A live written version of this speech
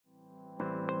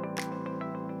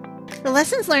The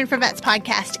Lessons Learned for Vets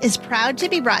podcast is proud to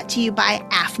be brought to you by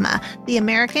AFMA, the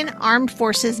American Armed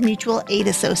Forces Mutual Aid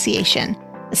Association.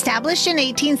 Established in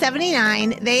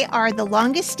 1879, they are the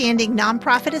longest-standing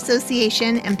nonprofit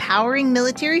association empowering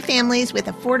military families with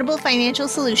affordable financial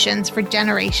solutions for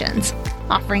generations,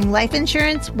 offering life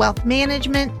insurance, wealth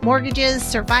management, mortgages,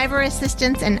 survivor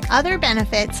assistance, and other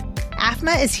benefits.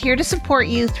 AFMA is here to support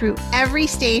you through every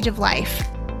stage of life.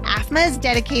 AFMA is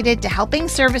dedicated to helping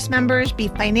service members be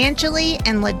financially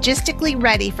and logistically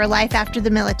ready for life after the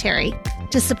military.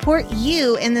 To support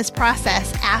you in this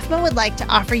process, AFMA would like to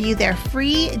offer you their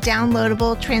free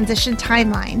downloadable transition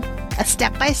timeline, a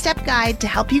step-by-step guide to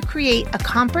help you create a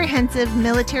comprehensive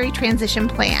military transition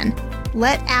plan.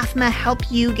 Let AFMA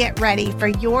help you get ready for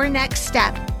your next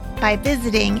step by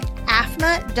visiting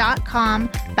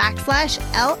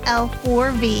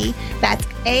afma.com/LL4V. That's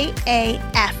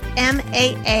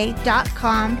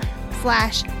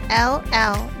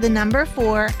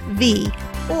AAFMAA.com/LL4V,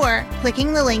 or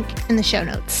clicking the link in the show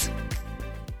notes.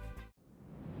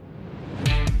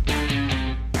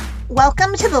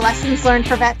 Welcome to the Lessons Learned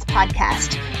for Vets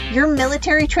podcast, your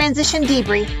military transition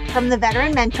debrief from the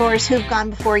veteran mentors who've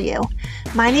gone before you.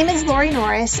 My name is Lori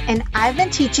Norris, and I've been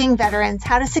teaching veterans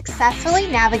how to successfully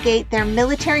navigate their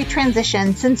military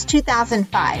transition since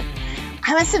 2005.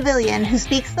 I'm a civilian who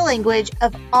speaks the language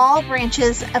of all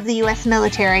branches of the U.S.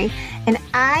 military, and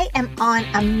I am on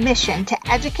a mission to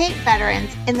educate veterans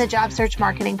in the job search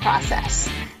marketing process.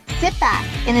 Sit back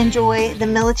and enjoy the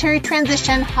military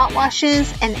transition hot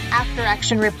washes and after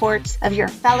action reports of your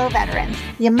fellow veterans.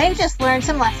 You may just learn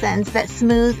some lessons that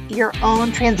smooth your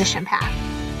own transition path.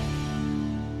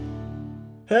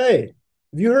 Hey,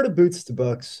 have you heard of Boots to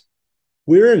Books?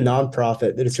 We're a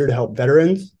nonprofit that is here to help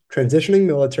veterans, transitioning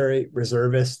military,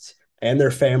 reservists, and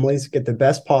their families get the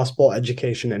best possible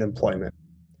education and employment.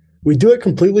 We do it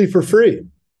completely for free.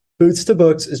 Boots to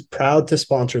Books is proud to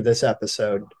sponsor this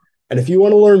episode. And if you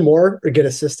want to learn more or get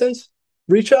assistance,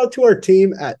 reach out to our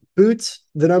team at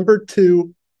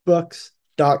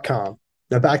boots2books.com.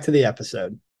 Now back to the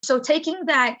episode. So taking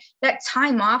that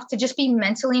time off to just be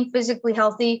mentally and physically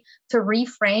healthy, to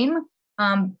reframe,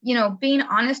 being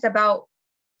honest about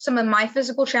some of my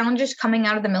physical challenges coming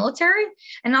out of the military,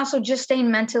 and also just staying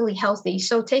mentally healthy.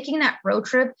 So taking that road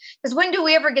trip, because when do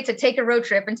we ever get to take a road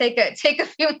trip and take a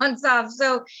few months off?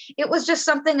 So it was just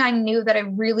something I knew that I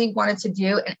really wanted to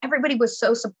do. And everybody was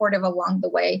so supportive along the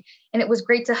way. And it was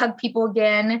great to hug people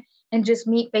again and just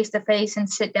meet face to face and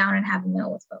sit down and have a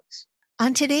meal with folks.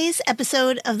 On today's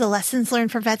episode of the Lessons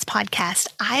Learned for Vets podcast,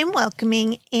 I'm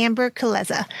welcoming Amber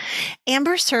Kuleza.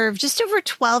 Amber served just over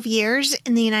 12 years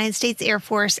in the United States Air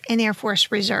Force and Air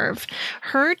Force Reserve.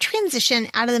 Her transition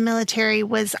out of the military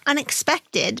was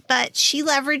unexpected, but she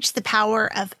leveraged the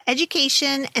power of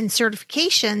education and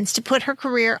certifications to put her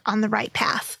career on the right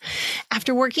path.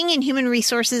 After working in human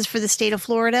resources for the state of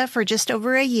Florida for just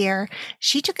over a year,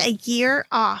 she took a year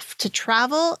off to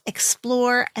travel,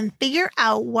 explore, and figure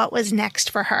out what was next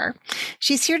for her.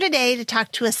 She's here today to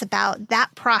talk to us about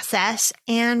that process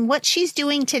and what she's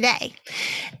doing today.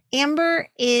 Amber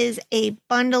is a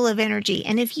bundle of energy,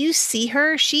 and if you see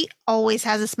her, she always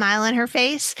has a smile on her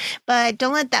face, but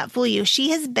don't let that fool you.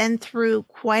 She has been through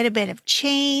quite a bit of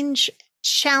change,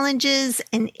 challenges,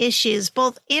 and issues,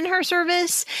 both in her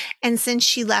service and since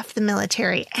she left the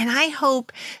military. And I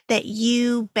hope that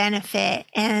you benefit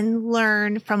and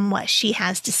learn from what she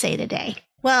has to say today.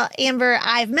 Well, Amber,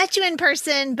 I've met you in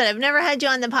person, but I've never had you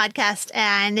on the podcast,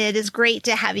 and it is great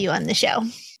to have you on the show.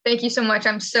 Thank you so much.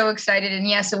 I'm so excited. And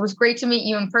yes, it was great to meet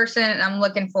you in person, and I'm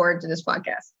looking forward to this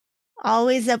podcast.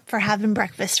 Always up for having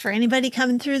breakfast for anybody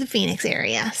coming through the Phoenix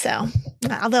area. So,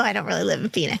 although I don't really live in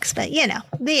Phoenix, but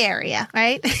the area,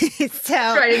 right? So,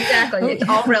 right, exactly. It's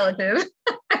all relative.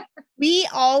 We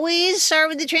always start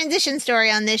with the transition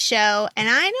story on this show, and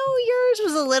I know yours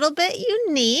was a little bit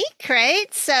unique, right?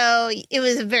 So it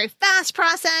was a very fast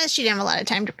process. You didn't have a lot of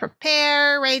time to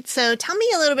prepare, right? So tell me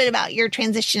a little bit about your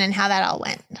transition and how that all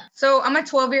went. So I'm a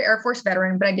 12-year Air Force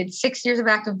veteran, but I did 6 years of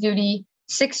active duty,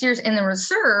 6 years in the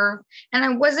reserve, and I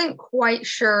wasn't quite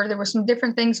sure. There were some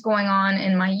different things going on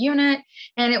in my unit,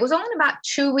 and it was only about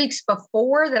 2 weeks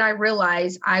before that I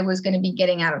realized I was going to be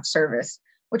getting out of service,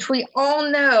 which we all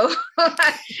know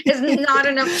is not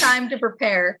enough time to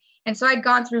prepare. And so I'd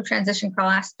gone through transition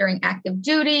class during active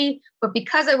duty, but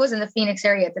because I was in the Phoenix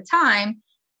area at the time,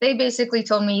 they basically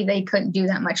told me they couldn't do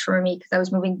that much for me because I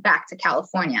was moving back to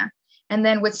California. And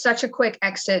then with such a quick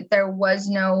exit, there was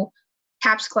no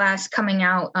CAPS class coming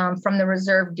out from the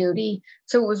reserve duty.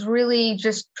 So it was really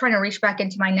just trying to reach back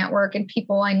into my network and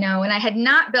people I know. And I had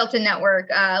not built a network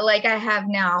like I have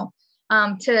now.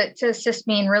 to assist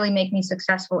me and really make me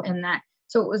successful in that.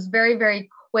 So it was very, very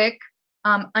quick,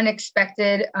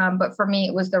 unexpected. But for me,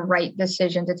 it was the right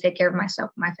decision to take care of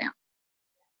myself and my family.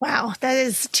 Wow, that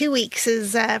is 2 weeks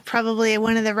is probably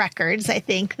one of the records I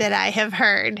think that I have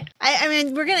heard. I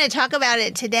mean, we're going to talk about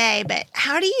it today, but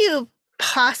how do you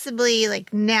possibly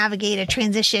navigate a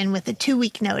transition with a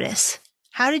 2-week notice?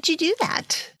 How did you do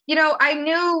that? I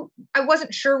knew I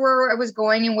wasn't sure where I was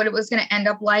going and what it was going to end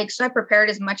up like. So I prepared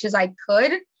as much as I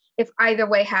could if either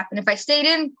way happened. If I stayed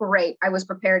in, great. I was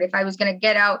prepared. If I was going to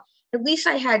get out, at least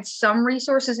I had some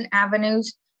resources and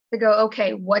avenues to go,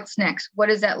 okay, what's next? What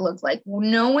does that look like?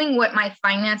 Knowing what my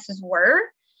finances were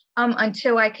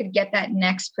until I could get that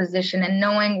next position, and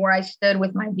knowing where I stood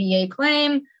with my VA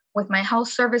claim, with my health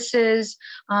services,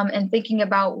 and thinking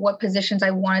about what positions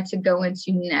I wanted to go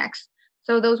into next.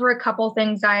 So those were a couple of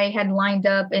things I had lined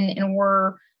up and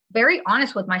were very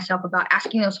honest with myself about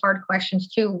asking those hard questions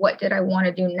too. What did I want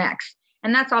to do next?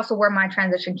 And that's also where my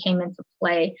transition came into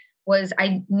play, was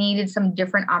I needed some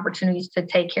different opportunities to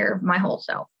take care of my whole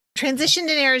self. Transitioned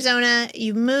in Arizona,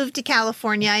 you moved to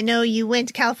California. I know you went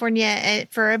to California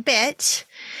for a bit,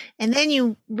 and then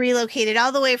you relocated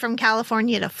all the way from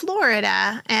California to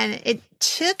Florida, and it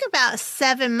took about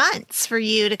 7 months for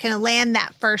you to kind of land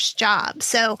that first job.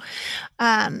 So,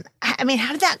 I mean,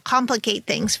 how did that complicate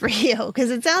things for you? Because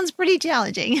it sounds pretty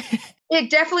challenging. It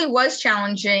definitely was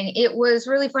challenging. It was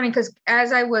really funny because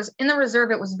as I was in the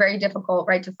reserve, it was very difficult,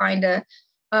 right, to find a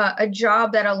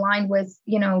job that aligned with,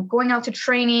 going out to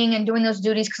training and doing those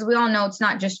duties. Because we all know it's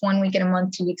not just 1 week in a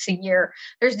month, 2 weeks a year.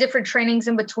 There's different trainings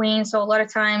in between. So a lot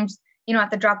of times, at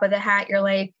the drop of the hat,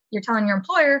 you're telling your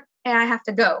employer, hey, I have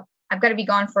to go. I've got to be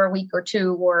gone for a week or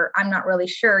two, or I'm not really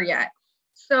sure yet.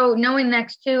 So knowing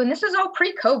next to, and this is all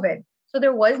pre-COVID. So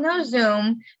there was no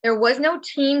Zoom. There was no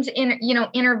Teams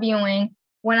interviewing.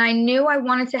 When I knew I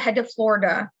wanted to head to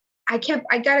Florida, I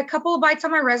got a couple of bites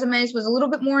on my resumes, was a little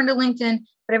bit more into LinkedIn,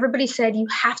 but everybody said, you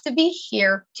have to be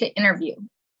here to interview.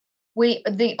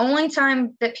 The only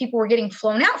time that people were getting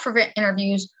flown out for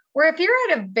interviews were if you're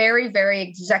at a very, very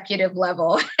executive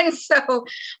level. And so,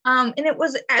 and it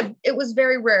was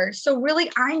very rare. So really,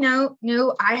 I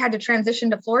knew I had to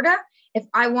transition to Florida if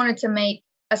I wanted to make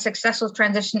a successful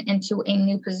transition into a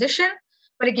new position.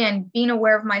 But again, being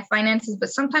aware of my finances, but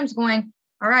sometimes going,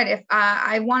 all right, if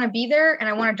I want to be there and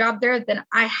I want a job there, then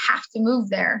I have to move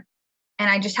there. And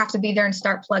I just have to be there and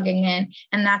start plugging in.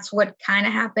 And that's what kind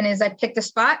of happened is I picked a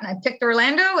spot and I picked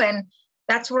Orlando, and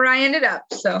that's where I ended up.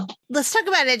 So let's talk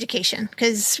about education,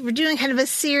 because we're doing kind of a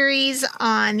series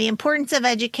on the importance of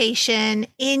education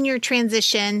in your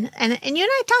transition. And you and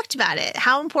I talked about it,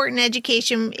 how important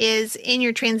education is in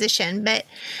your transition. But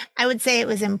I would say it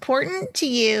was important to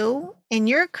you in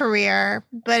your career,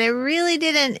 but it really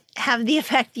didn't have the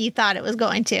effect you thought it was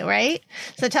going to, right?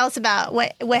 So tell us about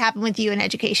what happened with you in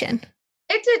education.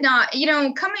 It did not.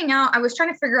 Coming out, I was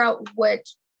trying to figure out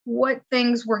what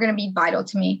things were going to be vital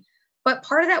to me. But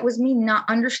part of that was me not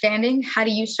understanding how to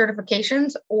use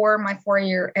certifications or my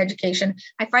 4-year education.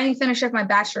 I finally finished up my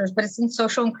bachelor's, but it's in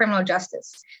social and criminal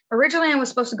justice. Originally, I was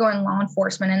supposed to go in law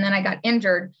enforcement, and then I got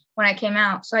injured when I came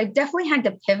out. So I definitely had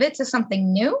to pivot to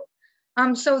something new.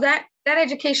 So that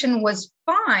education was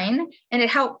fine, and it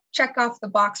helped check off the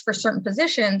box for certain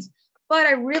positions. But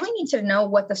I really need to know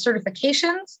what the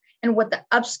certifications and what the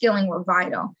upskilling were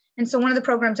vital. And so one of the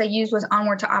programs I used was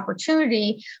Onward to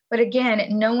Opportunity. But again,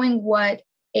 knowing what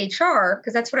HR,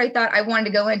 because that's what I thought I wanted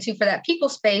to go into for that people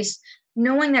space,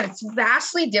 knowing that it's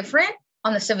vastly different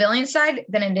on the civilian side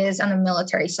than it is on the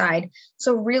military side.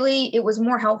 So really, it was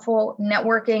more helpful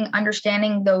networking,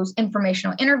 understanding those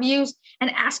informational interviews, and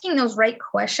asking those right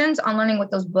questions on learning what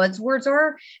those buzzwords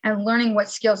are and learning what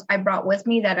skills I brought with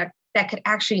me that could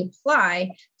actually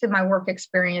apply to my work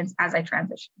experience as I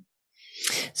transitioned.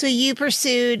 So you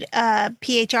pursued a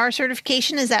PHR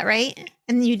certification, is that right?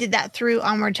 And you did that through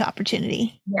Onward to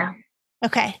Opportunity. Yeah.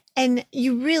 Okay. And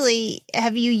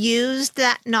have you used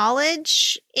that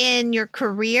knowledge in your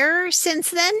career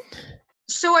since then?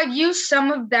 So I've used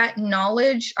some of that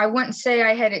knowledge. I wouldn't say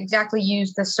I had exactly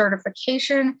used the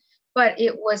certification, but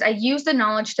I used the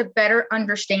knowledge to better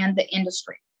understand the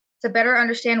industry, to better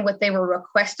understand what they were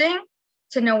requesting,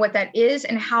 to know what that is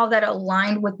and how that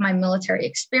aligned with my military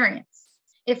experience.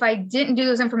 If I didn't do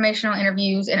those informational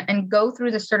interviews and go through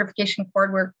the certification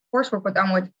coursework with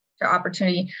Onward to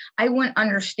Opportunity, I wouldn't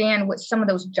understand what some of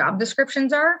those job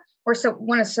descriptions are, or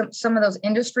some of those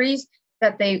industries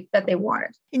that they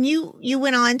wanted. And you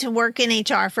went on to work in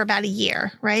HR for about a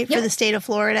year, right? Yep. For the state of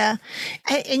Florida.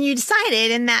 And you decided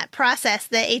in that process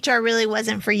that HR really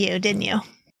wasn't for you, didn't you?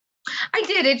 I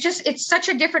did. It's such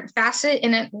a different facet,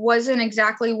 and it wasn't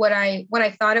exactly what I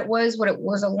thought it was, what it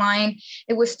was aligned.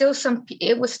 It was still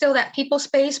that people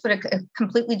space, but a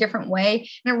completely different way.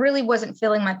 And it really wasn't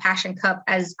filling my passion cup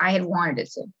as I had wanted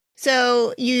it to.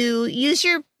 So you used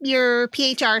your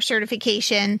PHR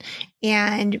certification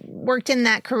and worked in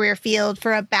that career field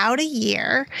for about a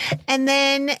year. And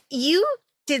then you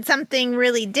did something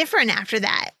really different after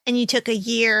that. And you took a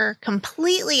year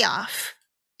completely off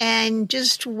and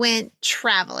just went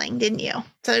traveling, didn't you?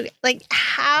 So like,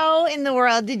 how in the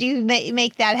world did you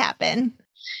make that happen?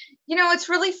 It's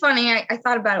really funny. I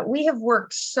thought about it. We have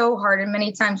worked so hard, and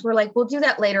many times we're like, we'll do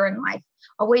that later in life.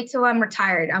 I'll wait till I'm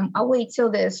retired. I'll wait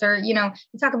till this, or, you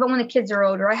talk about when the kids are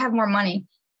older, I have more money,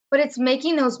 but it's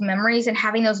making those memories and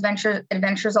having those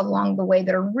adventures along the way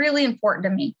that are really important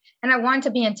to me. And I wanted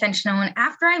to be intentional. And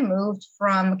after I moved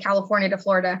from California to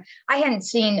Florida, I hadn't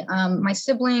seen my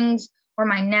siblings or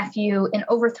my nephew in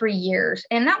over 3 years.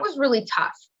 And that was really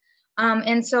tough.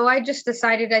 And so I just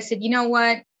decided, I said, you know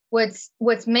what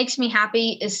makes me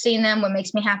happy is seeing them. What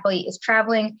makes me happy is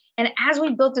traveling. And as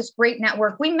we built this great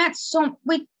network, we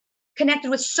connected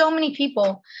with so many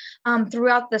people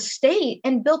throughout the state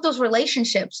and built those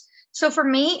relationships. So for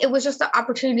me, it was just the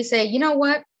opportunity to say, you know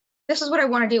what, this is what I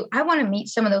want to do. I want to meet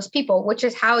some of those people, which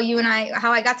is how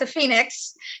I got to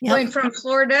Phoenix, going from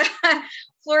Florida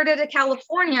to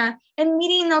California, and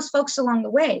meeting those folks along the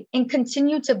way and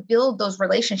continue to build those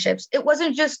relationships. It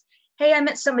wasn't just, hey, I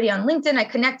met somebody on LinkedIn, I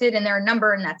connected and their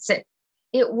number and that's it.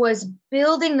 It was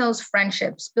building those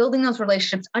friendships, building those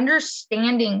relationships,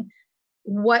 understanding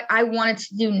what I wanted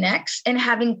to do next, and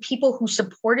having people who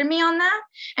supported me on that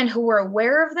and who were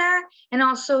aware of that, and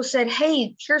also said,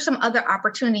 hey, here's some other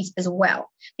opportunities as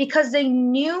well, because they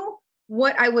knew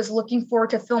what I was looking for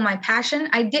to fill my passion.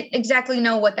 I didn't exactly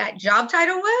know what that job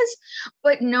title was,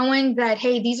 but knowing that,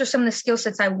 hey, these are some of the skill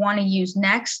sets I want to use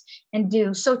next and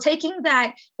do. So taking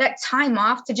that time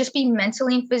off to just be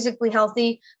mentally and physically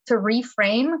healthy, to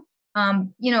reframe,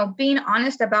 being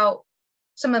honest about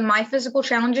some of my physical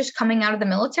challenges coming out of the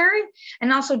military,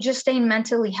 and also just staying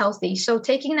mentally healthy. So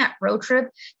taking that road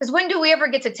trip, because when do we ever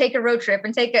get to take a road trip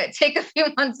and take a few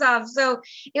months off? So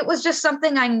it was just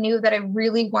something I knew that I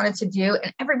really wanted to do.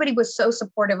 And everybody was so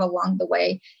supportive along the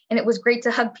way. And it was great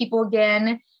to hug people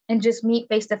again and just meet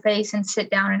face to face and sit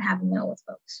down and have a meal with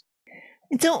folks.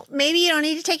 And so maybe you don't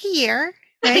need to take a year.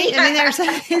 Right?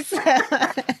 I mean,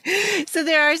 so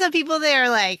there are some people that are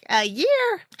like, a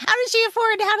year? How does she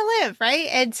afford how to live? Right.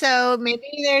 And so maybe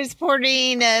they're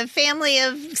supporting a family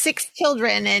of 6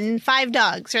 children and 5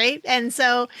 dogs. Right. And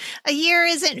so a year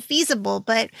isn't feasible,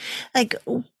 but like,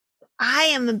 I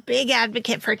am a big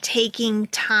advocate for taking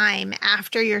time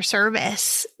after your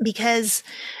service, because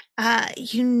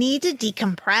you need to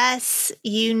decompress.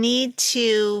 You need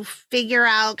to figure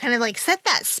out, kind of like set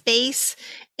that space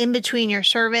in between your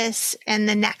service and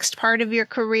the next part of your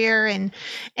career.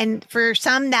 And for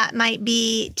some that might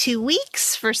be 2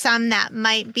 weeks, for some that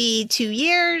might be 2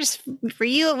 years. For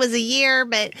you, it was a year,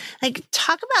 but like,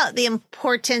 talk about the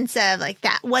importance of like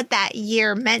that, what that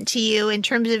year meant to you in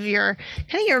terms of your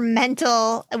kind of your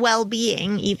mental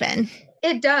well-being even.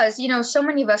 It does. So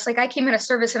many of us, like I came out of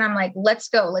service and I'm like, let's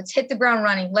go, let's hit the ground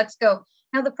running. Let's go.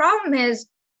 Now, the problem is,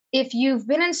 if you've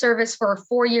been in service for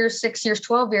 4 years, 6 years,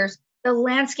 12 years, the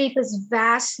landscape is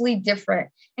vastly different.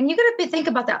 And you got to think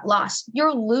about that loss.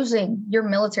 You're losing your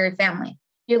military family.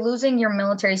 You're losing your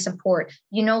military support.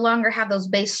 You no longer have those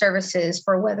base services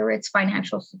for whether it's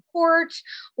financial support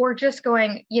or just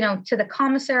going, to the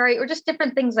commissary or just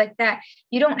different things like that.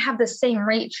 You don't have the same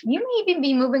reach. You may even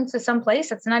be moving to some place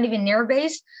that's not even near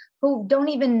base, who don't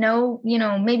even know,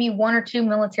 maybe 1 or 2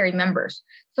 military members.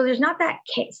 So there's not that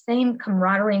same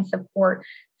camaraderie and support.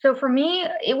 So for me,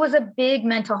 it was a big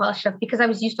mental health shift, because I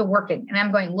was used to working and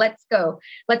I'm going, let's go,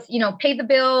 let's, pay the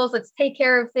bills, let's take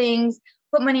care of things,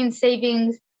 put money in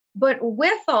savings. But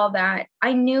with all that,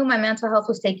 I knew my mental health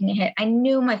was taking a hit. I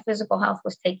knew my physical health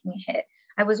was taking a hit.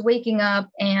 I was waking up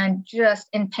and just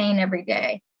in pain every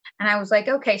day. And I was like,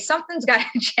 okay, something's got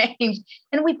to change.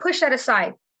 And we push that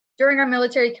aside. During our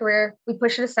military career, we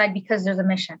push it aside because there's a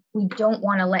mission. We don't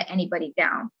want to let anybody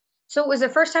down. So it was the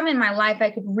first time in my life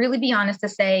I could really be honest to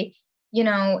say,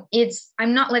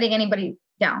 I'm not letting anybody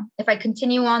down. If I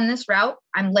continue on this route,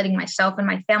 I'm letting myself and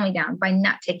my family down by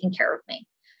not taking care of me.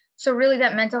 So really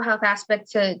that mental health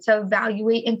aspect to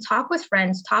evaluate and talk with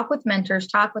friends, talk with mentors,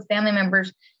 talk with family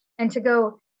members, and to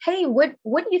go, hey, what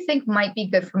do you think might be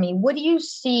good for me? What do you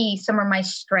see some of my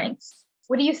strengths?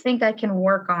 What do you think I can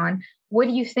work on? What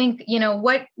do you think,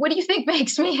 what do you think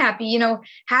makes me happy?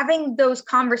 Having those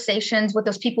conversations with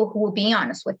those people who will be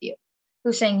honest with you,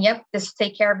 who's saying, yep,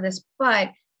 take care of this.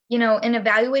 But, in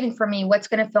evaluating for me, what's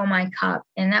going to fill my cup.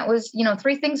 And that was,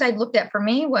 3 things I looked at for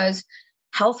me was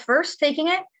health first, taking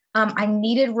it. I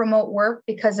needed remote work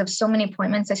because of so many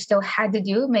appointments I still had to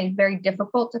do. It made it very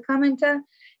difficult to come into.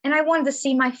 And I wanted to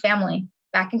see my family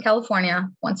back in California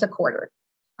once a quarter.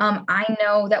 I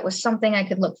know that was something I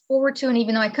could look forward to. And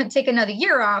even though I couldn't take another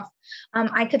year off,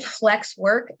 I could flex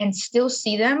work and still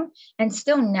see them and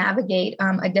still navigate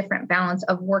a different balance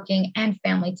of working and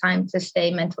family time to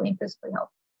stay mentally and physically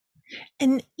healthy.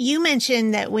 And you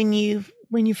mentioned that when you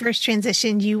first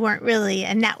transitioned, you weren't really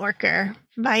a networker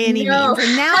by any means.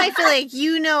 And now I feel like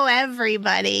you know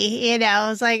everybody,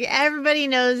 it's like everybody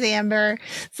knows Amber.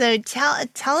 So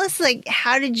tell us, like,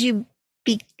 how did you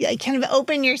kind of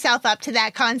open yourself up to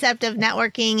that concept of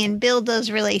networking and build those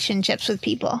relationships with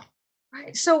people?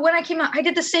 Right. So when I came out, I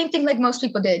did the same thing like most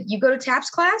people did. You go to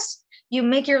TAPS class, you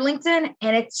make your LinkedIn,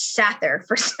 and it sat there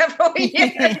for several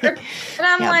years. And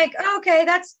I'm like, okay,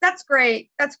 that's great.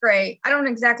 That's great. I don't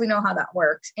exactly know how that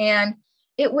works. And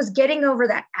it was getting over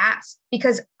that ask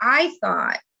because I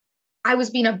thought I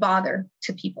was being a bother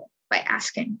to people by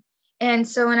asking. And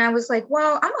I was like,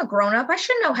 well, I'm a grown up. I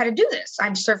should know how to do this.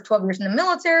 I've served 12 years in the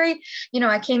military.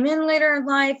 I came in later in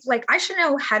life. Like, I should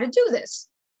know how to do this.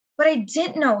 But I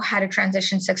didn't know how to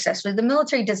transition successfully. The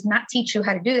military does not teach you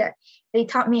how to do that. They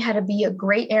taught me how to be a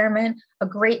great airman, a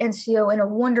great NCO, and a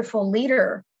wonderful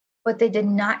leader. But they did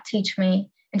not teach me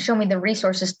and show me the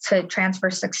resources to transfer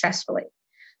successfully.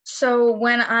 So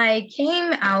when I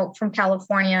came out from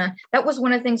California, that was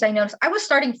one of the things I noticed. I was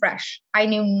starting fresh. I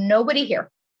knew nobody here.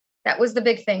 That was the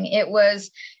big thing. It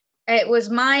was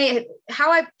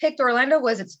how I picked Orlando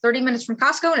was it's 30 minutes from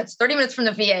Costco and it's 30 minutes from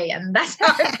the VA. And that's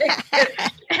how I picked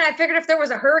it. And I figured if there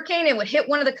was a hurricane, it would hit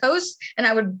one of the coasts and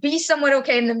I would be somewhat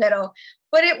okay in the middle.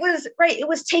 But it was right. It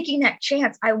was taking that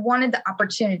chance. I wanted the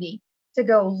opportunity to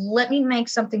go, let me make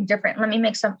something different. Let me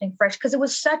make something fresh. Because it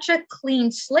was such a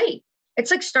clean slate. It's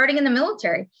like starting in the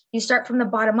military. You start from the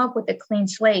bottom up with a clean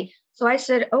slate. So I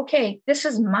said, okay, this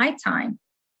is my time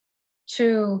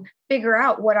to figure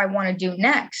out what I want to do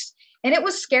next. And it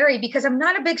was scary because I'm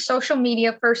not a big social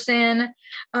media person.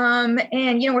 And,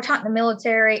 we're taught in the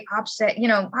military,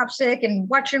 OPSEC and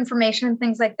watch information and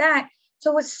things like that.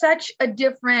 So it was such a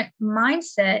different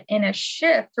mindset and a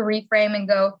shift to reframe and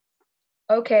go,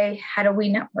 okay, how do we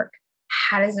network?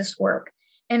 How does this work?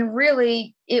 And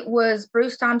really, it was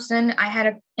Bruce Thompson. I had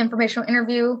an informational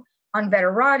interview on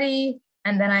Veterati.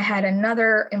 And then I had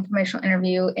another informational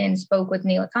interview and spoke with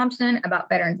Neela Thompson about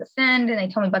Veterans Ascend. And they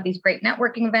told me about these great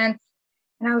networking events.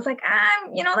 And I was like,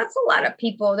 that's a lot of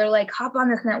people. They're like, hop on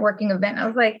this networking event. I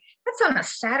was like, that's on a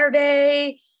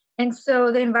Saturday. And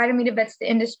so they invited me to Vets to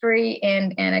Industry.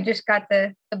 And I just got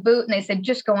the boot and they said,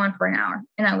 just go on for an hour.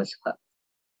 And I was hooked.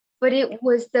 But it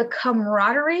was the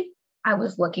camaraderie I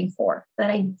was looking for that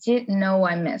I didn't know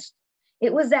I missed.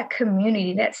 It was that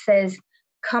community that says,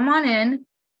 come on in.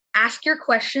 Ask your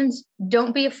questions.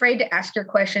 Don't be afraid to ask your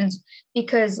questions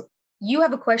because you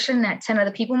have a question that 10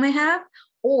 other people may have,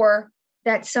 or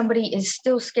that somebody is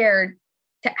still scared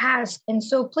to ask. And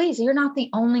so please, you're not the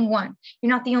only one.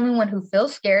 You're not the only one who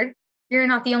feels scared. You're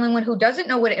not the only one who doesn't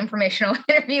know what an informational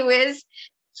interview is.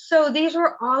 So these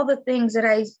were all the things that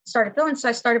I started feeling. So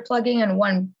I started plugging in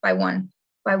one by one.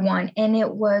 And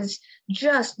it was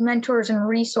just mentors and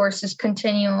resources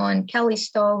continual. And Kelly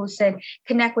Stowe, who said,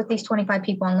 connect with these 25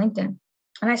 people on LinkedIn.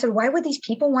 And I said, why would these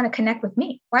people want to connect with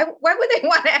me? Why would they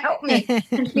want to help me?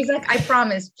 And she's like, I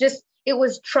promise. It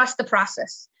was trust the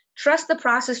process. Trust the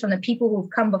process from the people who've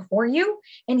come before you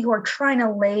and who are trying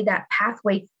to lay that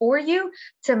pathway for you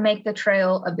to make the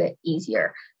trail a bit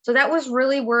easier. So that was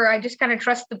really where I just kind of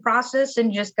trust the process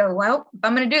and just go, well, if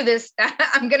I'm going to do this,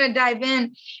 I'm going to dive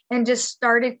in, and just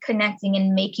started connecting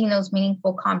and making those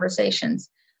meaningful conversations.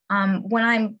 When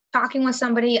I'm talking with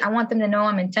somebody, I want them to know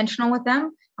I'm intentional with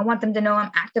them. I want them to know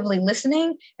I'm actively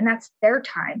listening, and that's their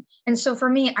time. And so for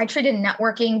me, I treated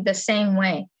networking the same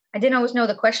way. I didn't always know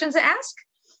the questions to ask.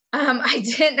 I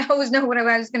didn't always know what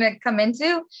I was going to come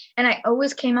into. And I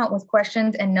always came out with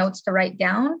questions and notes to write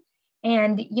down.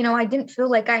 And, I didn't feel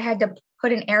like I had to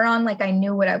put an air on like I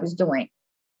knew what I was doing.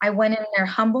 I went in there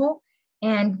humble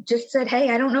and just said, hey,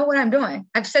 I don't know what I'm doing.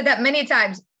 I've said that many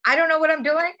times. I don't know what I'm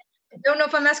doing. I don't know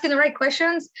if I'm asking the right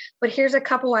questions, but here's a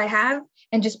couple I have,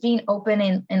 and just being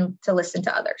open and to listen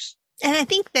to others. And I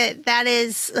think that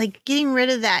is like getting rid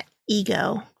of that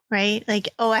ego, right? Like,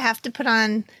 oh, I have to put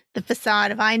on the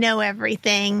facade of I know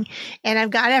everything and I've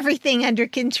got everything under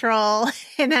control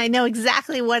and I know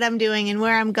exactly what I'm doing and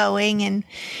where I'm going. And,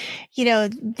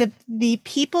 the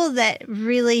people that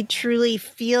really truly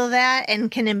feel that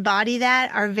and can embody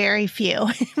that are very few.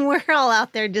 We're all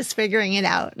out there just figuring it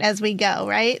out as we go,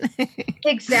 right?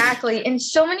 Exactly. And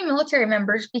so many military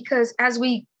members, because as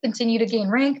we continue to gain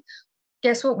rank,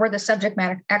 guess what? We're the subject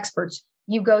matter experts.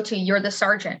 You're the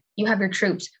sergeant, you have your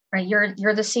troops, right?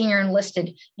 You're the senior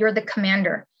enlisted, you're the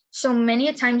commander. So many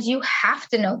a times you have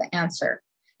to know the answer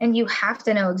and you have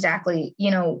to know exactly,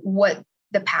 what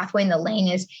the pathway and the lane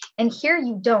is. And here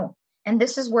you don't. And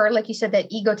this is where, like you said, that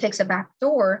ego takes a back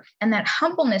door and that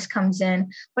humbleness comes in.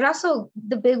 But also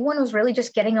the big one was really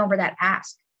just getting over that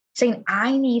ask, saying,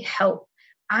 I need help.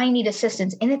 I need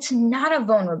assistance. And it's not a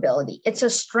vulnerability. It's a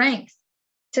strength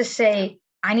to say,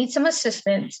 I need some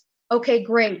assistance. Okay,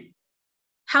 great.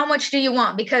 How much do you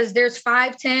want? Because there's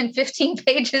 5, 10, 15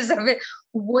 pages of it.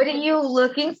 What are you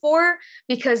looking for?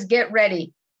 Because get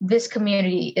ready. This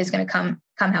community is going to come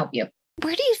help you.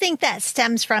 Where do you think that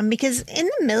stems from? Because in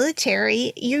the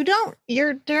military,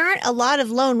 there aren't a lot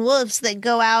of lone wolves that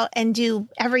go out and do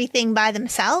everything by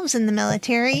themselves in the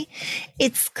military.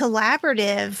 It's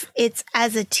collaborative. It's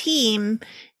as a team.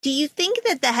 Do you think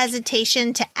that the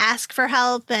hesitation to ask for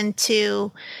help and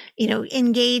to,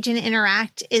 engage and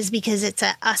interact is because it's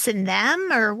a us and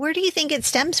them, or where do you think it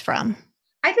stems from?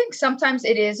 I think sometimes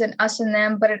it is an us and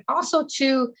them, but it also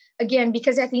too, again,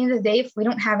 because at the end of the day, if we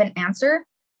don't have an answer,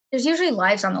 there's usually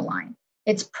lives on the line.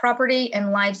 It's property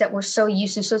and lives that we're so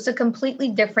used to. So it's a completely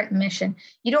different mission.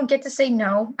 You don't get to say,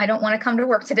 no, I don't want to come to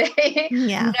work today.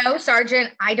 Yeah. No,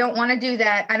 Sergeant, I don't want to do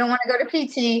that. I don't want to go to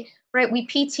PT, right? We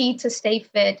PT to stay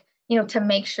fit, to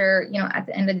make sure, at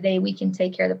the end of the day, we can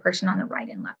take care of the person on the right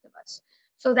and left of us.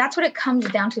 So that's what it comes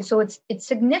down to. So it's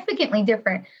significantly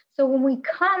different. So when we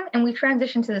come and we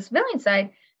transition to the civilian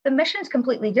side, the mission is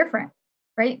completely different,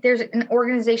 right? There's an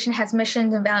organization has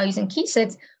missions and values and key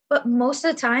sets, but most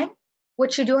of the time,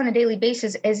 what you do on a daily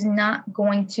basis is not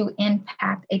going to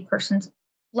impact a person's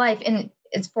life. And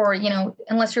it's for,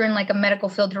 unless you're in like a medical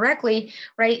field directly,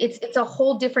 right? It's a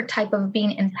whole different type of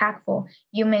being impactful.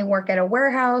 You may work at a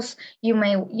warehouse. You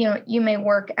may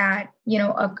work at,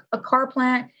 a car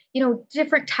plant,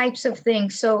 different types of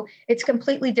things. So it's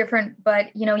completely different,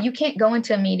 but, you can't go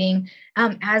into a meeting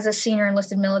as a senior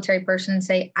enlisted military person and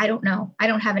say, I don't know. I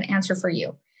don't have an answer for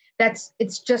you.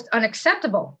 It's just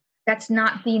unacceptable. That's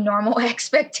not the normal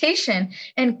expectation.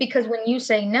 And because when you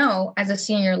say no as a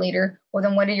senior leader, well,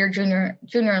 then what are your junior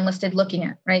enlisted looking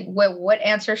at, right? What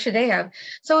answer should they have?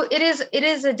 So it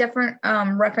is a different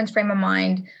reference frame of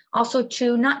mind. Also,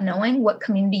 to not knowing what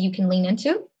community you can lean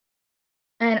into.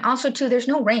 And also, too, there's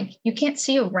no rank. You can't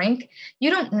see a rank.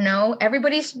 You don't know.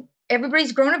 Everybody's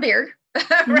grown a beard.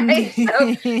 Right.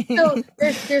 So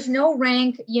there's no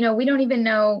rank, we don't even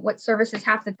know what services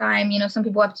half the time, some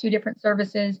people have 2 different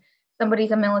services.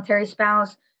 Somebody's a military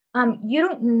spouse. You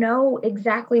don't know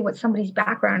exactly what somebody's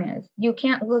background is. You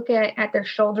can't look at their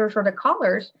shoulders or the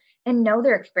collars and know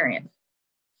their experience.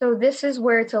 So this is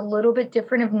where it's a little bit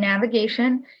different of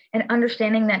navigation and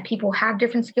understanding that people have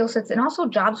different skill sets, and also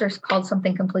jobs are called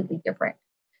something completely different.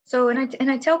 So,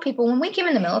 and I tell people, when we came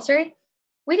in the military,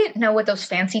 we didn't know what those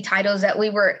fancy titles that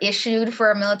we were issued for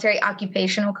our military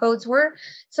occupational codes were.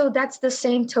 So that's the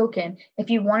same token. If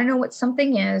you want to know what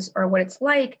something is or what it's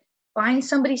like, find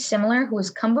somebody similar who has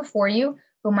come before you,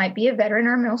 who might be a veteran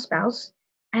or a male spouse,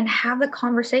 and have the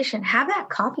conversation, have that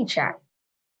coffee chat.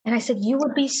 And I said, you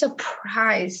would be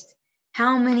surprised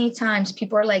how many times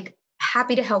people are like,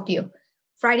 happy to help you.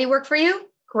 Friday work for you?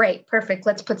 Great, perfect.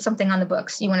 Let's put something on the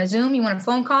books. You want to Zoom? You want a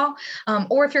phone call?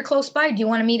 Or if you're close by, do you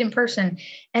want to meet in person?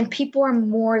 And people are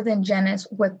more than generous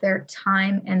with their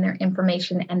time and their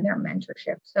information and their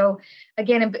mentorship. So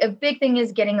again, a big thing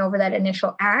is getting over that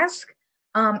initial ask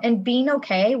and being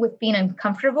okay with being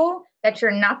uncomfortable, that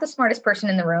you're not the smartest person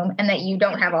in the room and that you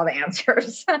don't have all the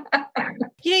answers.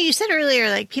 You said earlier,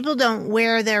 like, people don't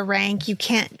wear their rank. You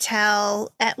can't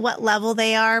tell at what level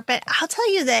they are. But I'll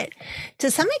tell you that to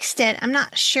some extent, I'm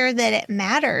not sure that it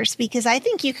matters, because I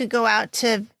think you could go out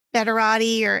to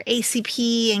Betterati or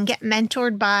ACP and get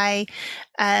mentored by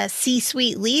a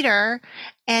C-suite leader,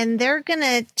 and they're going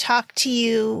to talk to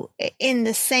you in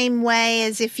the same way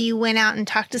as if you went out and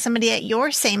talked to somebody at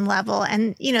your same level.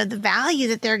 And, the value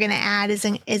that they're going to add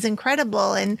is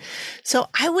incredible. And so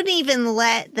I wouldn't even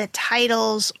let the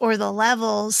titles or the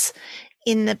levels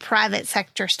in the private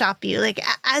sector stop you? Like,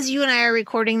 as you and I are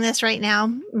recording this right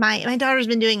now, my daughter's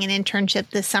been doing an internship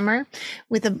this summer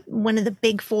with one of the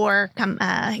big four,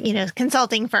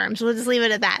 consulting firms. We'll just leave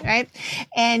it at that, right?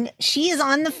 And she is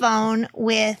on the phone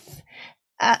with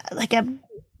like a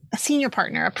senior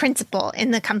partner, a principal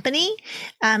in the company,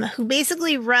 who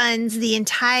basically runs the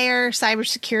entire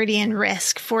cybersecurity and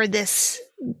risk for this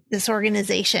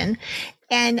organization.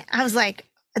 And I was like,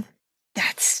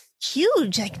 that's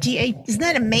huge. Like, isn't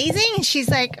that amazing? And she's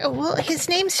like, oh, well, his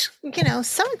name's,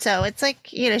 so-and-so. It's like,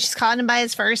 she's calling him by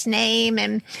his first name.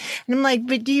 And I'm like,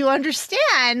 but do you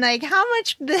understand like how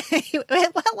much,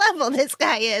 at what level this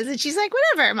guy is? And she's like,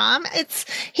 whatever, Mom.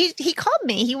 He called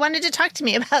me. He wanted to talk to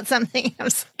me about something. I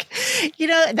was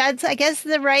like, that's, I guess,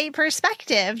 the right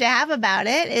perspective to have about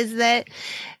it, is that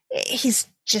he's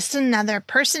just another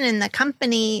person in the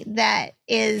company that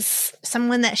is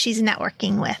someone that she's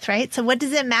networking with, right? So what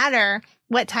does it matter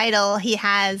what title he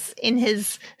has in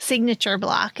his signature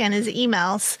block and his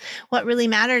emails? What really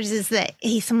matters is that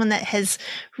he's someone that has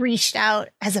reached out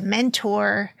as a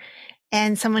mentor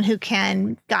and someone who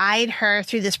can guide her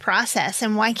through this process.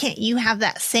 And why can't you have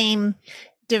that same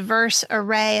diverse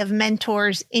array of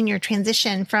mentors in your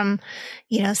transition from,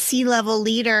 C-level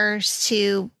leaders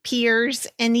to peers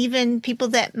and even people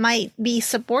that might be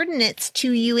subordinates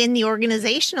to you in the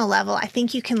organizational level? I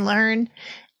think you can learn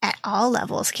at all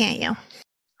levels, can't you?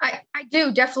 I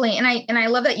do, definitely. And I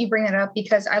love that you bring that up,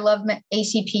 because I love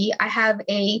ACP. I have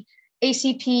a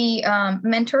ACP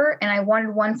mentor, and I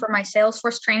wanted one for my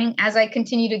Salesforce training as I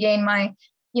continue to gain my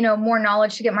more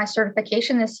knowledge to get my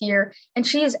certification this year. And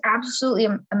she is absolutely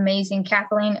amazing.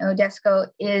 Kathleen Odesco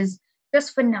is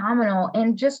just phenomenal,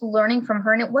 and just learning from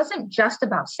her. And it wasn't just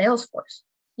about Salesforce.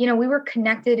 We were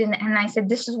connected, and I said,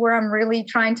 this is where I'm really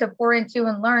trying to pour into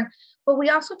and learn. But we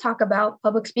also talk about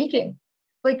public speaking.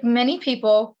 Like many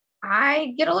people,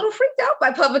 I get a little freaked out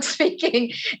by public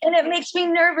speaking, and it makes me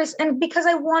nervous. And because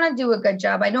I want to do a good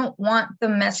job, I don't want the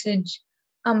message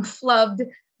flubbed,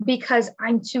 because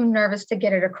I'm too nervous to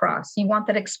get it across. You want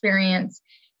that experience.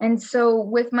 And so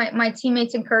with my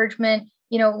teammates' encouragement,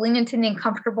 lean into being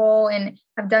comfortable, and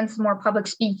I've done some more public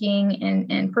speaking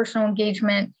and personal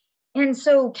engagement. And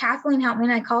so Kathleen helped me,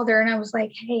 and I called her and I was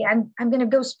like, hey, I'm going to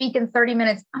go speak in 30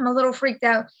 minutes. I'm a little freaked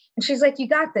out. And she's like, you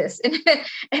got this.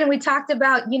 And we talked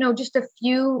about, just a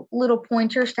few little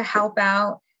pointers to help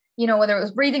out, whether it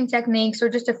was breathing techniques or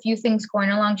just a few things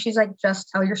going along. She's like, just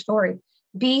tell your story.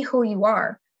 Be who you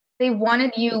are. They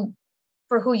wanted you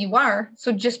for who you are.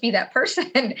 So just be that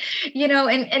person,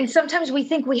 and sometimes we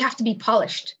think we have to be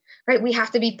polished, right? We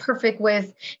have to be perfect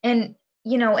and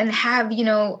have,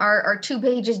 our 2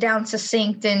 pages down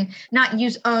succinct, and not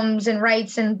use ums and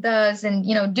rights and thes. And,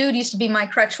 dude used to be my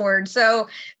crutch word. So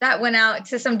that went out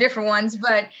to some different ones,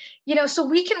 but, so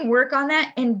we can work on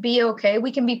that and be okay.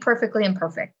 We can be perfectly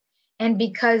imperfect. And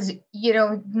because,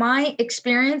 my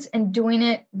experience in doing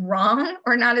it wrong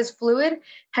or not as fluid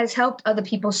has helped other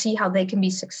people see how they can be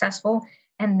successful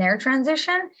in their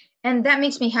transition. And that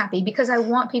makes me happy, because I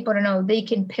want people to know they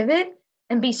can pivot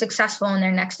and be successful in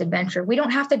their next adventure. We don't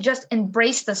have to just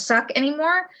embrace the suck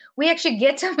anymore. We actually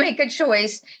get to make a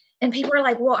choice. And people are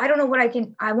like, well, I don't know what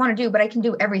I want to do, but I can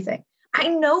do everything. I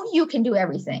know you can do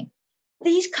everything.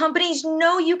 These companies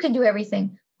know you can do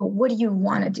everything, but what do you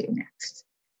want to do next?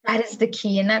 That is the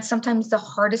key. And that's sometimes the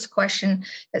hardest question,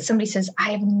 that somebody says, I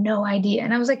have no idea.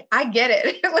 And I was like, I get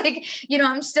it.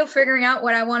 I'm still figuring out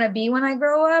what I want to be when I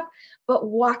grow up, but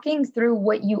walking through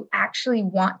what you actually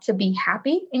want to be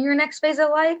happy in your next phase of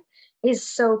life is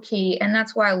so key. And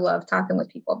that's why I love talking with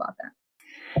people about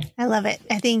that. I love it.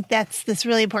 I think that's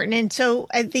really important. And so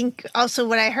I think also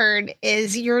what I heard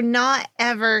is you're not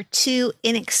ever too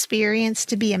inexperienced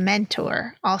to be a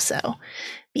mentor also,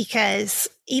 because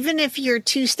even if you're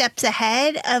 2 steps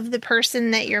ahead of the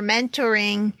person that you're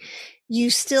mentoring, you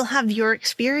still have your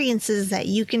experiences that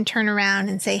you can turn around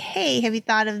and say, hey, have you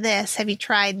thought of this? Have you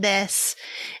tried this?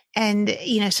 And,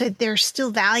 so there's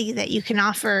still value that you can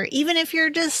offer, even if you're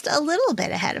just a little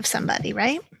bit ahead of somebody,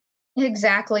 right?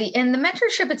 Exactly. And the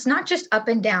mentorship, it's not just up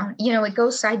and down, it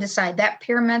goes side to side. That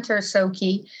peer mentor is so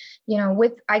key.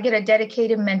 I get a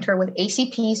dedicated mentor with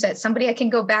ACP, so that's somebody I can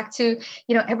go back to,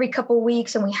 every couple of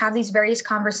weeks. And we have these various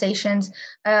conversations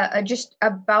just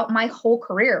about my whole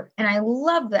career. And I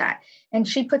love that. And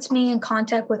she puts me in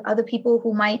contact with other people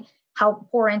who might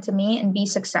help pour into me and be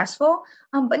successful.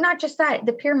 But not just that,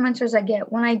 the peer mentors I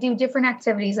get when I do different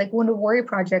activities like Wounded Warrior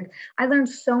Project, I learned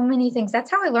so many things.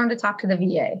 That's how I learned to talk to the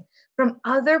VA, from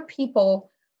other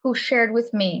people who shared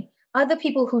with me, other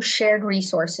people who shared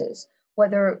resources,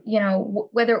 whether,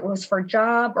 whether it was for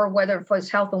job or whether it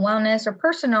was health and wellness or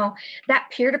personal, that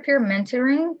peer-to-peer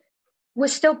mentoring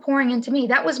was still pouring into me.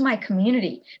 That was my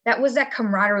community. That was that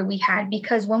camaraderie we had,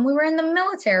 because when we were in the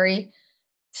military,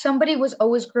 somebody was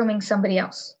always grooming somebody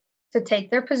else to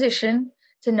take their position,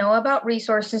 to know about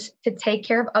resources, to take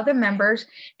care of other members.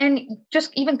 And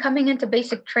just even coming into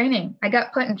basic training, I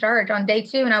got put in charge on day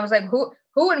 2. And I was like, who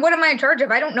and what am I in charge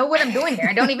of? I don't know what I'm doing there.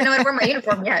 I don't even know how to wear my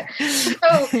uniform yet.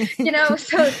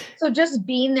 So just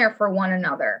being there for one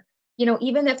another,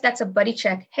 even if that's a buddy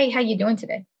check. Hey, how you doing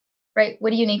today? Right? What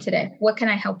do you need today? What can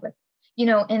I help with?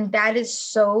 And that is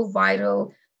so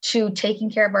vital to taking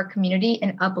care of our community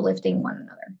and uplifting one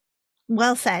another.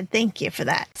 Well said. Thank you for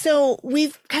that. So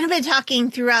we've kind of been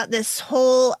talking throughout this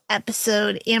whole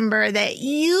episode, Amber, that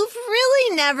you've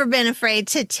really never been afraid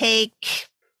to take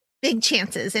big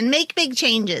chances and make big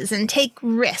changes and take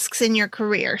risks in your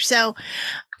career. So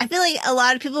I feel like a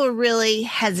lot of people are really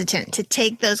hesitant to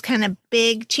take those kind of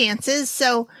big chances.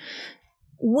 So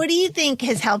what do you think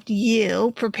has helped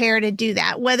you prepare to do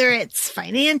that? Whether it's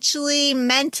financially,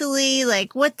 mentally,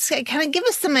 kind of give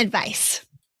us some advice.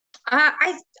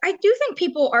 I do think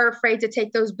people are afraid to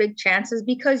take those big chances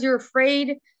because you're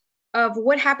afraid of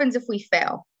what happens if we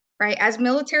fail, right? As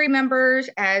military members,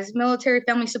 as military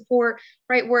family support,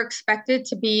 right? We're expected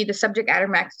to be the subject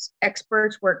matter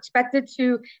experts. We're expected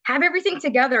to have everything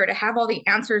together, to have all the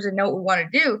answers and know what we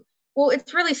want to do. Well,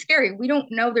 it's really scary. We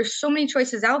don't know. There's so many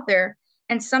choices out there.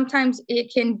 And sometimes it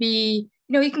can be,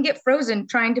 you can get frozen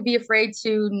trying to be afraid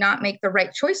to not make the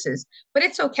right choices, but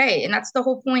it's okay. And that's the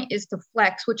whole point, is to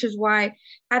flex, which is why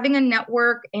having a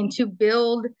network and to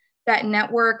build that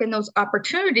network and those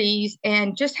opportunities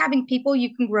and just having people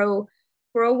you can grow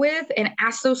with and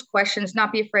ask those questions,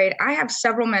 not be afraid. I have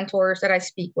several mentors that I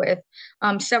speak with,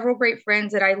 several great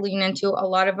friends that I lean into. A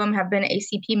lot of them have been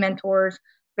ACP mentors,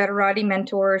 Veterati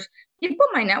mentors. People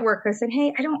in my network have said,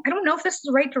 hey, I don't know if this is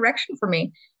the right direction for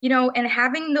me, and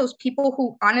having those people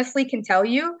who honestly can tell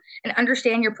you and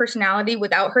understand your personality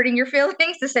without hurting your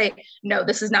feelings to say, no,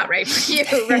 this is not right for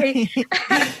you, right?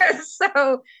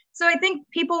 So I think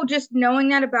people just knowing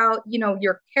that about,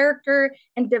 your character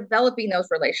and developing those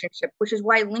relationships, which is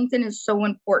why LinkedIn is so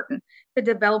important, to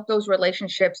develop those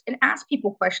relationships and ask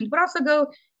people questions, but also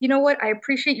go, you know what, I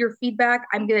appreciate your feedback.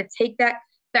 I'm going to take that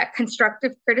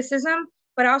constructive criticism,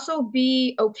 but also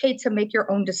be okay to make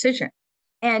your own decision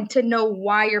and to know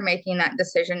why you're making that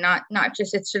decision. Not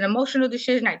just it's an emotional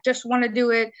decision, I just want to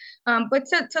do it, but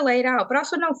to lay it out, but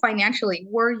also know financially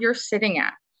where you're sitting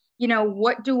at.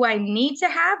 What do I need to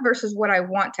have versus what I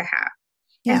want to have?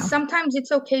 Yeah. And sometimes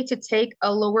it's okay to take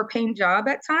a lower paying job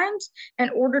at times in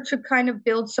order to kind of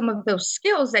build some of those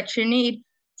skills that you need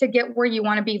to get where you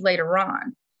want to be later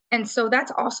on. And so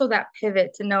that's also that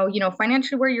pivot to know,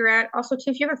 financially where you're at. Also, too,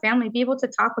 if you have a family, be able to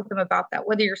talk with them about that,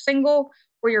 whether you're single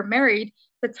or you're married,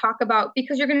 to talk about,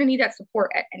 because you're going to need that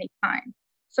support at any time.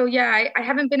 So yeah, I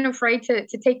haven't been afraid to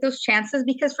take those chances,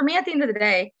 because for me, at the end of the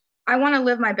day, I want to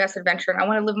live my best adventure and I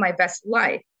want to live my best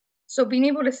life. So being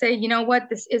able to say, you know what,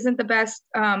 this isn't the best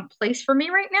place for me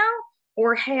right now,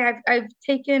 or hey, I've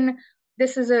taken,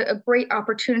 this is a great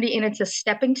opportunity and it's a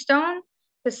stepping stone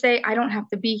to say, I don't have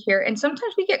to be here. And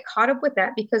sometimes we get caught up with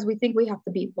that because we think we have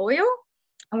to be loyal.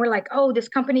 And we're like, oh, this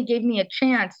company gave me a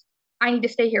chance. I need to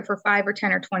stay here for 5 or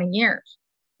 10 or 20 years.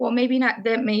 Well, maybe not.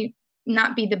 That may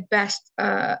not be the best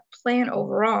plan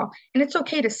overall. And it's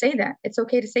okay to say that. It's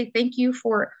okay to say thank you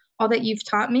for all that you've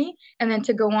taught me, and then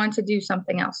to go on to do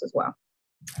something else as well.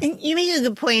 And you make a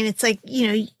good point. It's like,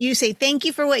 you say, thank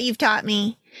you for what you've taught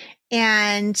me.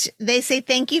 And they say,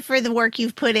 thank you for the work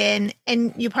you've put in,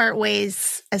 and you part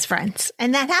ways as friends.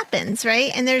 And that happens,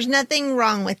 right? And there's nothing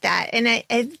wrong with that. And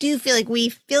I do feel like we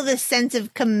feel this sense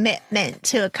of commitment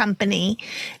to a company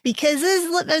because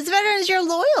as veterans, you're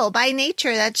loyal by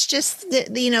nature. That's just,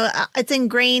 it's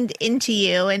ingrained into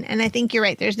you. And I think you're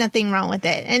right. There's nothing wrong with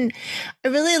it. And I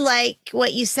really like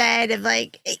what you said of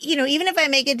like, even if I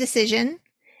make a decision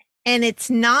and it's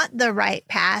not the right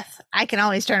path, I can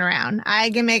always turn around.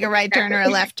 I can make a right turn or a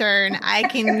left turn. I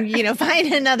can,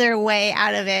 find another way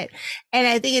out of it. And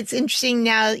I think it's interesting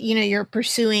now, you're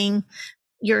pursuing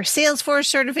your Salesforce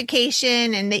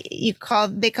certification, and they call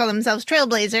themselves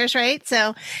trailblazers, right?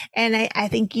 So, and I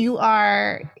think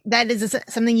that is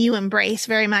something you embrace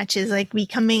very much, is like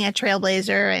becoming a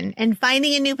trailblazer and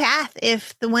finding a new path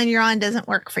if the one you're on doesn't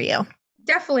work for you.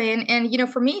 Definitely. And,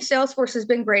 for me, Salesforce has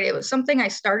been great. It was something I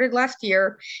started last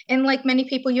year. And like many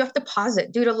people, you have to pause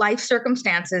it due to life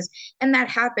circumstances. And that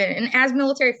happened. And as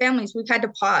military families, we've had to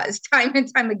pause time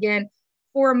and time again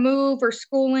for a move or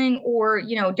schooling or,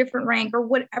 different rank or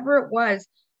whatever it was.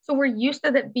 So we're used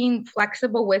to that being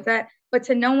flexible with it, but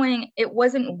to knowing it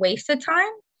wasn't wasted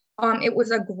time. It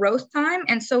was a growth time.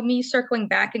 And so me circling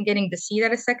back and getting to see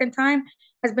that a second time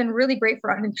has been really great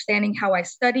for understanding how I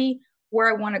study, where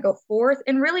I want to go forth,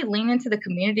 and really lean into the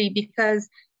community. Because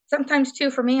sometimes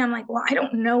too, for me, I'm like, well, I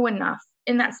don't know enough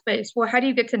in that space. Well, how do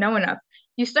you get to know enough?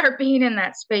 You start being in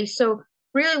that space. So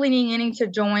really leaning in to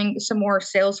join some more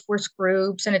Salesforce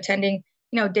groups and attending,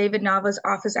 David Nava's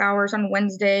office hours on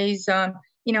Wednesdays, and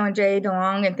Jay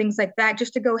DeLong and things like that,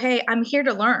 just to go, hey, I'm here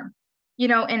to learn,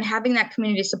 and having that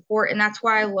community support. And that's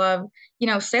why I love,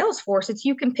 Salesforce. It's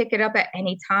you can pick it up at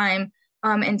any time.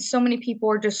 And so many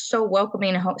people are just so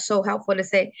welcoming and so helpful to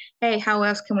say, hey, how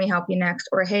else can we help you next?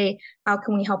 Or, hey, how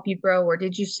can we help you grow? Or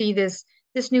did you see this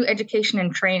new education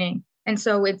and training? And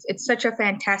so it's such a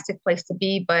fantastic place to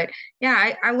be. But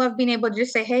yeah, I love being able to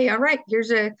just say, hey, all right, here's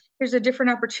a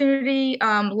different opportunity.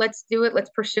 Let's do it.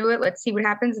 Let's pursue it. Let's see what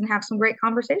happens and have some great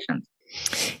conversations.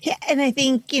 Yeah. And I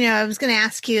think, I was going to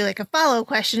ask you like a follow-up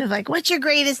question of like, what's your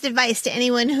greatest advice to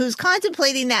anyone who's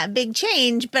contemplating that big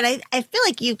change? But I feel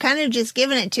like you've kind of just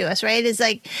given it to us, right? It's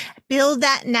like build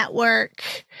that network,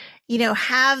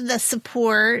 have the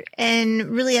support and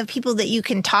really have people that you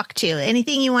can talk to.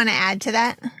 Anything you want to add to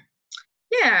that?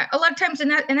 Yeah, a lot of times, and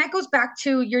that goes back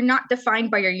to you're not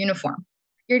defined by your uniform.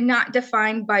 You're not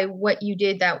defined by what you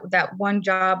did, that one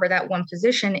job or that one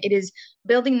position. It is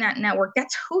building that network.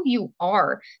 That's who you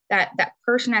are, that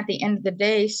person at the end of the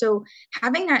day. So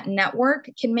having that network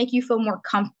can make you feel more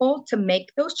comfortable to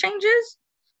make those changes,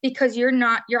 because your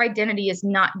identity is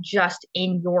not just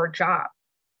in your job.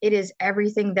 It is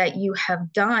everything that you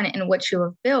have done and what you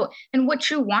have built and what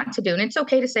you want to do. And it's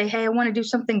okay to say, hey, I want to do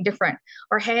something different,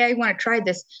 or hey, I want to try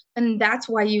this. And that's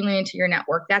why you lean into your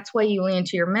network. That's why you lean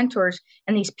into your mentors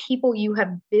and these people you have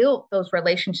built those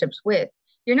relationships with.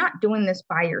 You're not doing this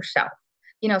by yourself.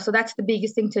 So that's the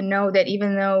biggest thing to know, that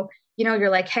even though, you're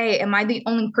like, hey, am I the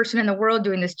only person in the world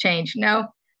doing this change? No,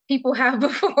 people have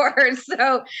before.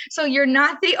 So you're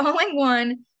not the only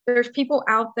one. There's people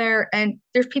out there and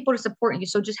there's people to support you.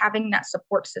 So just having that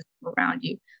support system around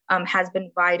you has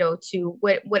been vital to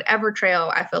whatever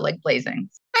trail I feel like blazing.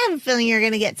 I have a feeling you're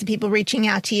going to get some people reaching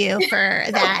out to you for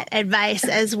that advice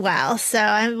as well.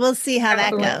 So we'll see how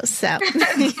Definitely. That goes.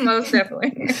 So Most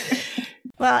definitely.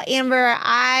 Well, Amber,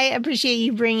 I appreciate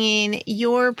you bringing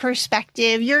your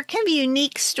perspective, your kind of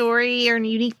unique story or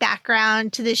unique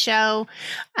background to the show.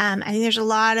 I think there's a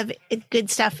lot of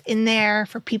good stuff in there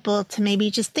for people to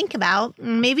maybe just think about.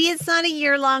 Maybe it's not a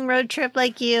year-long road trip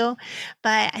like you,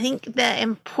 but I think the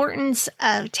importance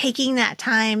of taking that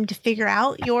time to figure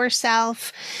out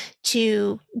yourself,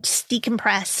 to just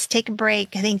decompress, take a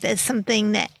break. I think that's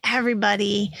something that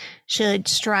everybody should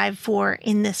strive for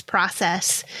in this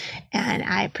process. And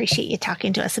I appreciate you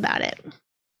talking to us about it.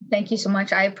 Thank you so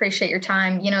much. I appreciate your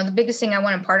time. The biggest thing I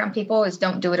want to impart on people is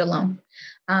don't do it alone.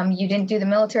 You didn't do the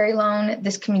military alone.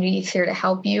 This community is here to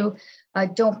help you.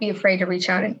 Don't be afraid to reach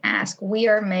out and ask. We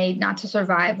are made not to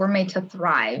survive. We're made to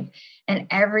thrive. And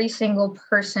every single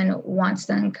person wants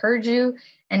to encourage you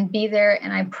and be there.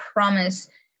 And I promise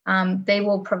they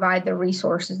will provide the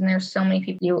resources. And there's so many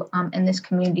people in this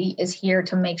community is here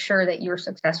to make sure that you're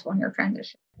successful in your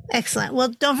transition. Excellent. Well,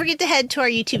 don't forget to head to our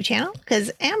YouTube channel,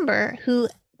 because Amber, who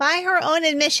by her own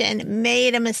admission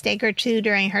made a mistake or two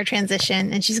during her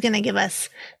transition, and she's going to give us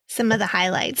some of the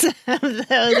highlights of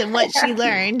those and what she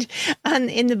learned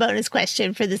in the bonus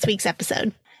question for this week's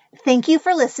episode. Thank you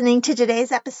for listening to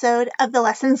today's episode of the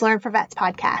Lessons Learned for Vets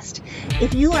podcast.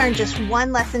 If you learned just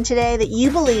one lesson today that you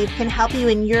believe can help you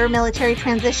in your military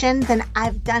transition, then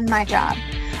I've done my job.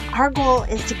 Our goal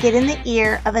is to get in the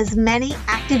ear of as many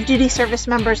active duty service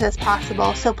members as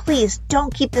possible. So please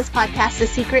don't keep this podcast a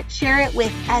secret. Share it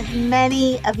with as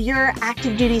many of your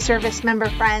active duty service member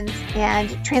friends and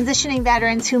transitioning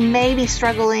veterans who may be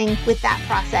struggling with that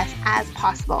process as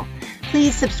possible.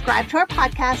 Please subscribe to our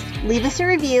podcast, leave us a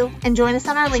review, and join us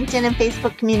on our LinkedIn and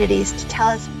Facebook communities to tell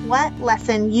us what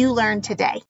lesson you learned today.